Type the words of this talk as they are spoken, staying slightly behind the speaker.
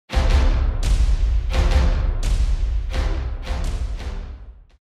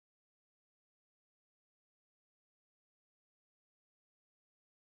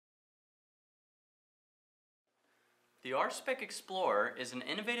The RSpec Explorer is an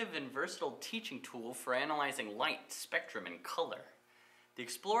innovative and versatile teaching tool for analyzing light, spectrum, and color. The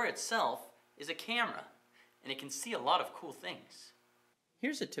Explorer itself is a camera, and it can see a lot of cool things.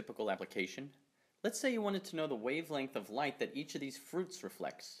 Here's a typical application. Let's say you wanted to know the wavelength of light that each of these fruits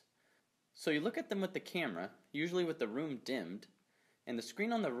reflects. So you look at them with the camera, usually with the room dimmed, and the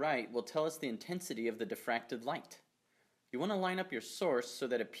screen on the right will tell us the intensity of the diffracted light. You want to line up your source so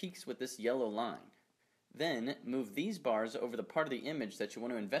that it peaks with this yellow line. Then, move these bars over the part of the image that you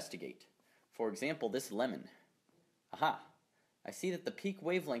want to investigate. For example, this lemon. Aha! I see that the peak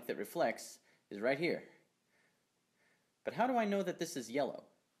wavelength it reflects is right here. But how do I know that this is yellow?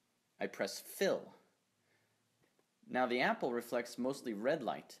 I press Fill. Now the apple reflects mostly red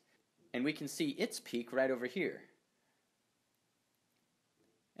light, and we can see its peak right over here.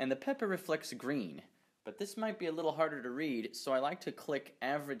 And the pepper reflects green, but this might be a little harder to read, so I like to click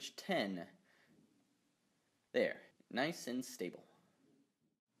Average 10. There, nice and stable.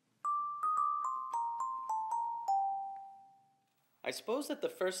 I suppose that the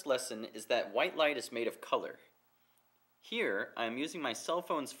first lesson is that white light is made of color. Here, I am using my cell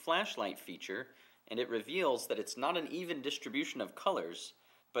phone's flashlight feature, and it reveals that it's not an even distribution of colors,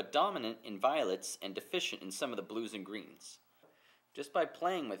 but dominant in violets and deficient in some of the blues and greens. Just by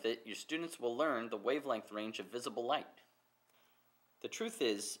playing with it, your students will learn the wavelength range of visible light. The truth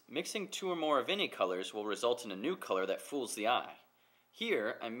is, mixing two or more of any colors will result in a new color that fools the eye.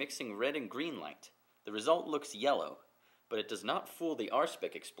 Here, I'm mixing red and green light. The result looks yellow, but it does not fool the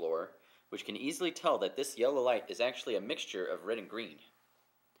RSpec Explorer, which can easily tell that this yellow light is actually a mixture of red and green.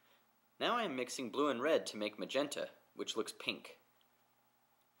 Now I am mixing blue and red to make magenta, which looks pink.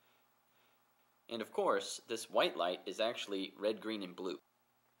 And of course, this white light is actually red, green, and blue.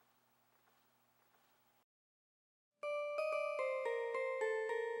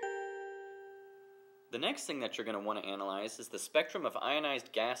 The next thing that you're going to want to analyze is the spectrum of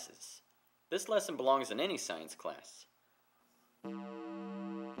ionized gases. This lesson belongs in any science class.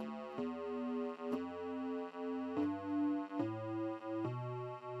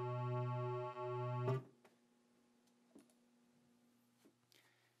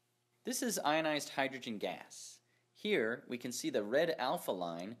 This is ionized hydrogen gas. Here we can see the red alpha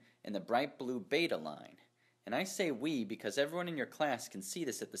line and the bright blue beta line. And I say we because everyone in your class can see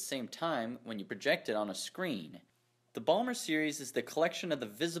this at the same time when you project it on a screen. The Balmer series is the collection of the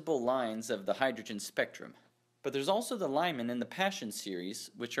visible lines of the hydrogen spectrum. But there's also the Lyman and the Paschen series,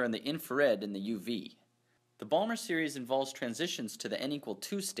 which are in the infrared and the UV. The Balmer series involves transitions to the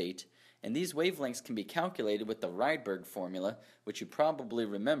n=2 state, and these wavelengths can be calculated with the Rydberg formula, which you probably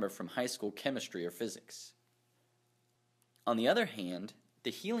remember from high school chemistry or physics. On the other hand,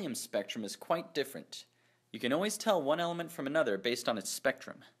 the helium spectrum is quite different. You can always tell one element from another based on its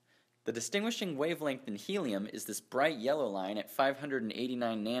spectrum. The distinguishing wavelength in helium is this bright yellow line at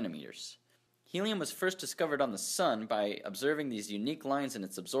 589 nanometers. Helium was first discovered on the Sun by observing these unique lines in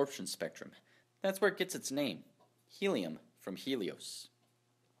its absorption spectrum. That's where it gets its name, helium from Helios.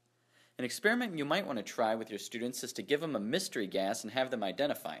 An experiment you might want to try with your students is to give them a mystery gas and have them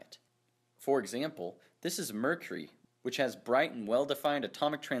identify it. For example, this is mercury, which has bright and well-defined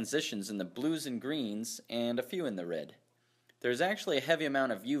atomic transitions in the blues and greens and a few in the red. There's actually a heavy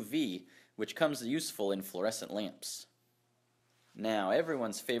amount of UV, which comes useful in fluorescent lamps. Now,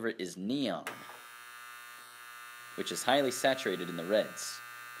 everyone's favorite is neon, which is highly saturated in the reds.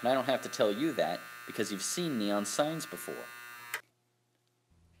 And I don't have to tell you that because you've seen neon signs before.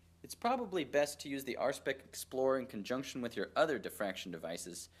 It's probably best to use the RSpec Explorer in conjunction with your other diffraction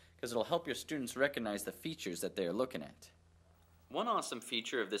devices because it'll help your students recognize the features that they are looking at. One awesome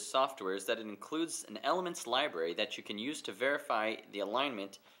feature of this software is that it includes an elements library that you can use to verify the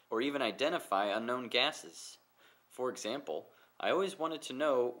alignment or even identify unknown gases. For example, I always wanted to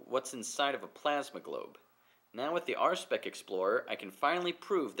know what's inside of a plasma globe. Now with the RSpec Explorer, I can finally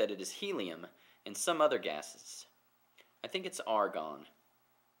prove that it is helium and some other gases. I think it's argon.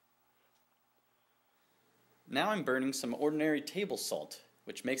 Now I'm burning some ordinary table salt,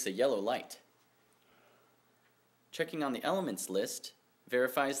 which makes a yellow light. Checking on the elements list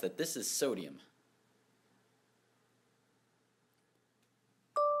verifies that this is sodium.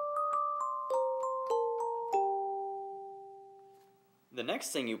 The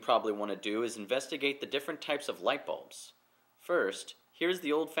next thing you probably want to do is investigate the different types of light bulbs. First, here's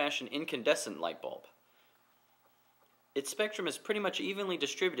the old-fashioned incandescent light bulb. Its spectrum is pretty much evenly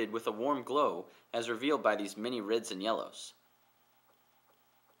distributed with a warm glow, as revealed by these many reds and yellows.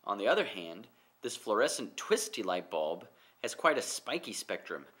 On the other hand, this fluorescent twisty light bulb has quite a spiky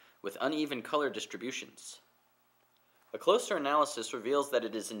spectrum, with uneven color distributions. A closer analysis reveals that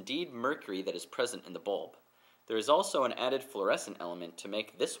it is indeed mercury that is present in the bulb. There is also an added fluorescent element to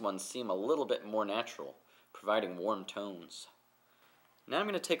make this one seem a little bit more natural, providing warm tones. Now I'm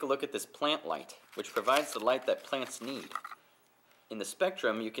going to take a look at this plant light, which provides the light that plants need. In the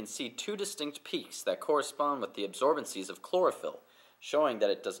spectrum, you can see two distinct peaks that correspond with the absorbencies of chlorophyll, showing that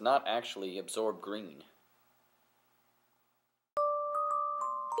it does not actually absorb green.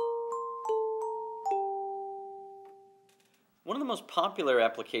 One of the most popular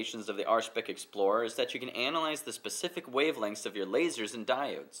applications of the RSpec Explorer is that you can analyze the specific wavelengths of your lasers and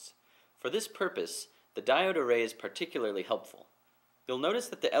diodes. For this purpose, the diode array is particularly helpful. You'll notice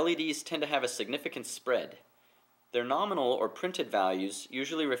that the LEDs tend to have a significant spread. Their nominal or printed values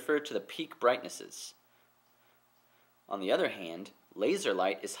usually refer to the peak brightnesses. On the other hand, laser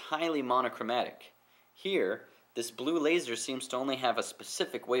light is highly monochromatic. Here, this blue laser seems to only have a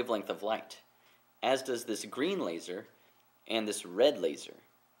specific wavelength of light, as does this green laser and this red laser.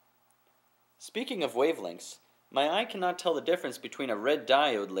 Speaking of wavelengths, my eye cannot tell the difference between a red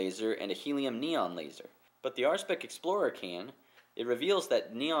diode laser and a helium neon laser, but the RSpec Explorer can. It reveals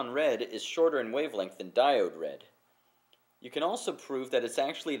that neon red is shorter in wavelength than diode red. You can also prove that it's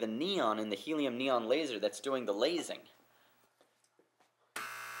actually the neon in the helium neon laser that's doing the lasing.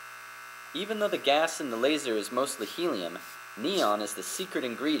 Even though the gas in the laser is mostly helium, neon is the secret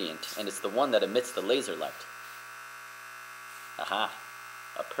ingredient, and it's the one that emits the laser light. Aha!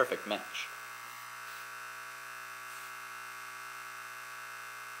 A perfect match.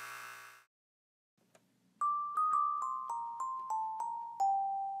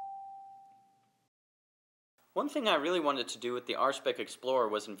 One thing I really wanted to do with the RSpec Explorer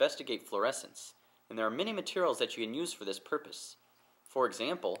was investigate fluorescence, and there are many materials that you can use for this purpose. For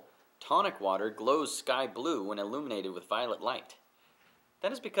example, tonic water glows sky blue when illuminated with violet light.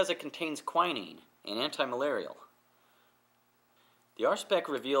 That is because it contains quinine, an antimalarial. The RSpec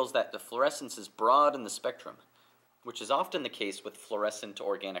reveals that the fluorescence is broad in the spectrum, which is often the case with fluorescent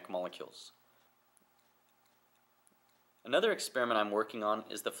organic molecules. Another experiment I'm working on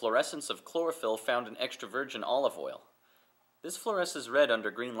is the fluorescence of chlorophyll found in extra virgin olive oil. This fluoresces red under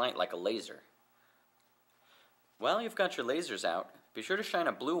green light like a laser. While you've got your lasers out, be sure to shine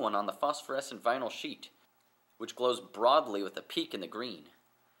a blue one on the phosphorescent vinyl sheet, which glows broadly with a peak in the green.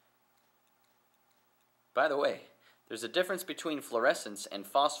 By the way, there's a difference between fluorescence and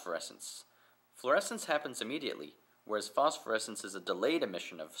phosphorescence. Fluorescence happens immediately, whereas phosphorescence is a delayed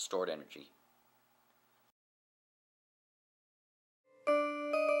emission of stored energy.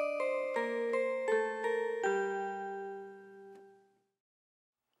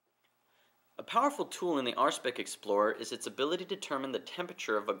 A powerful tool in the RSpec Explorer is its ability to determine the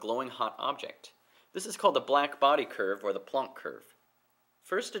temperature of a glowing hot object. This is called the black body curve or the Planck curve.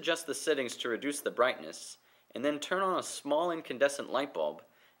 First, adjust the settings to reduce the brightness, and then turn on a small incandescent light bulb,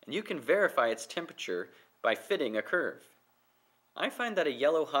 and you can verify its temperature by fitting a curve. I find that a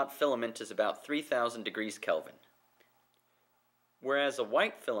yellow hot filament is about 3000 degrees Kelvin, whereas a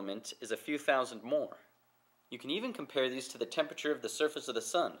white filament is a few thousand more. You can even compare these to the temperature of the surface of the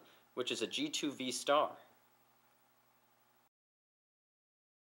Sun, which is a G2V star.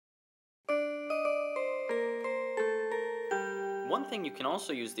 One thing you can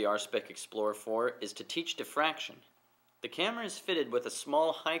also use the RSpec Explorer for is to teach diffraction. The camera is fitted with a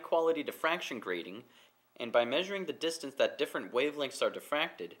small high-quality diffraction grating, and by measuring the distance that different wavelengths are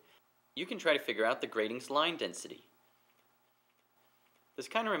diffracted, you can try to figure out the grating's line density. This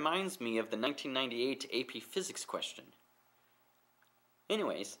kind of reminds me of the 1998 AP Physics question.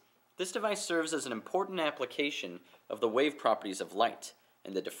 Anyways, this device serves as an important application of the wave properties of light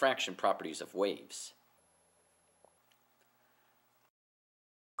and the diffraction properties of waves.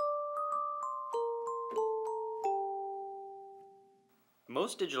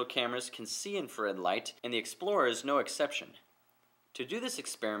 Most digital cameras can see infrared light, and the Explorer is no exception. To do this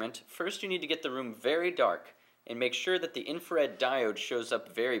experiment, first you need to get the room very dark and make sure that the infrared diode shows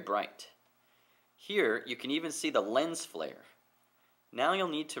up very bright. Here, you can even see the lens flare. Now you'll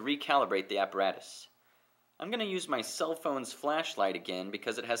need to recalibrate the apparatus. I'm going to use my cell phone's flashlight again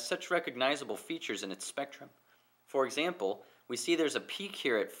because it has such recognizable features in its spectrum. For example, we see there's a peak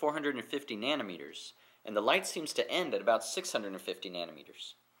here at 450 nanometers, and the light seems to end at about 650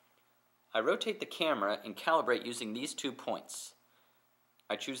 nanometers. I rotate the camera and calibrate using these 2 points.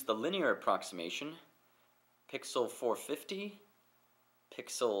 I choose the linear approximation, pixel 450,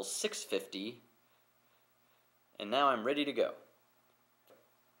 pixel 650, and now I'm ready to go.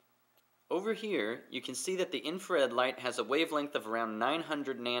 Over here, you can see that the infrared light has a wavelength of around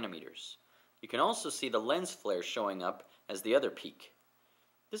 900 nanometers. You can also see the lens flare showing up as the other peak.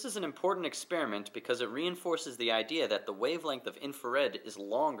 This is an important experiment because it reinforces the idea that the wavelength of infrared is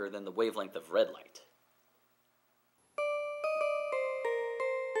longer than the wavelength of red light.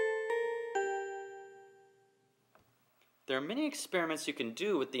 There are many experiments you can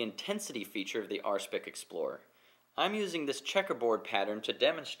do with the intensity feature of the RSpec Explorer. I'm using this checkerboard pattern to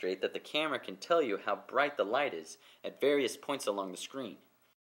demonstrate that the camera can tell you how bright the light is at various points along the screen.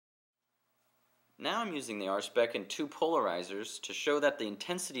 Now I'm using the RSpec and two polarizers to show that the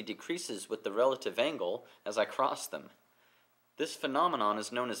intensity decreases with the relative angle as I cross them. This phenomenon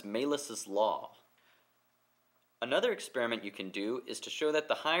is known as Malis's law. Another experiment you can do is to show that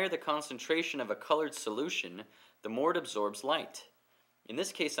the higher the concentration of a colored solution, the more it absorbs light. In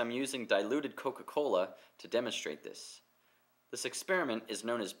this case, I'm using diluted Coca-Cola to demonstrate this. This experiment is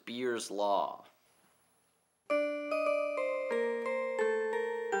known as Beer's law.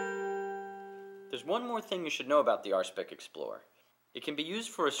 There's one more thing you should know about the RSpec Explorer. It can be used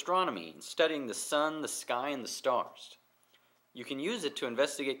for astronomy, studying the sun, the sky, and the stars. You can use it to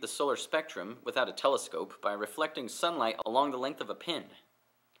investigate the solar spectrum without a telescope by reflecting sunlight along the length of a pin.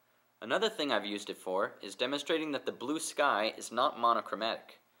 Another thing I've used it for is demonstrating that the blue sky is not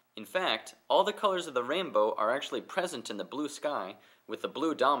monochromatic. In fact, all the colors of the rainbow are actually present in the blue sky, with the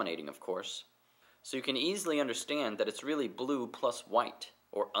blue dominating, of course. So you can easily understand that it's really blue plus white,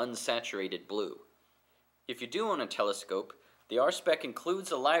 or unsaturated blue. If you do own a telescope, the RSpec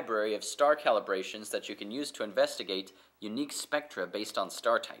includes a library of star calibrations that you can use to investigate unique spectra based on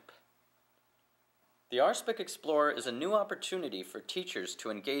star type. The RSpec Explorer is a new opportunity for teachers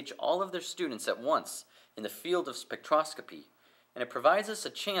to engage all of their students at once in the field of spectroscopy, and it provides us a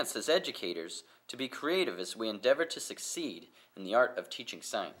chance as educators to be creative as we endeavor to succeed in the art of teaching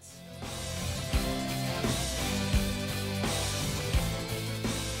science.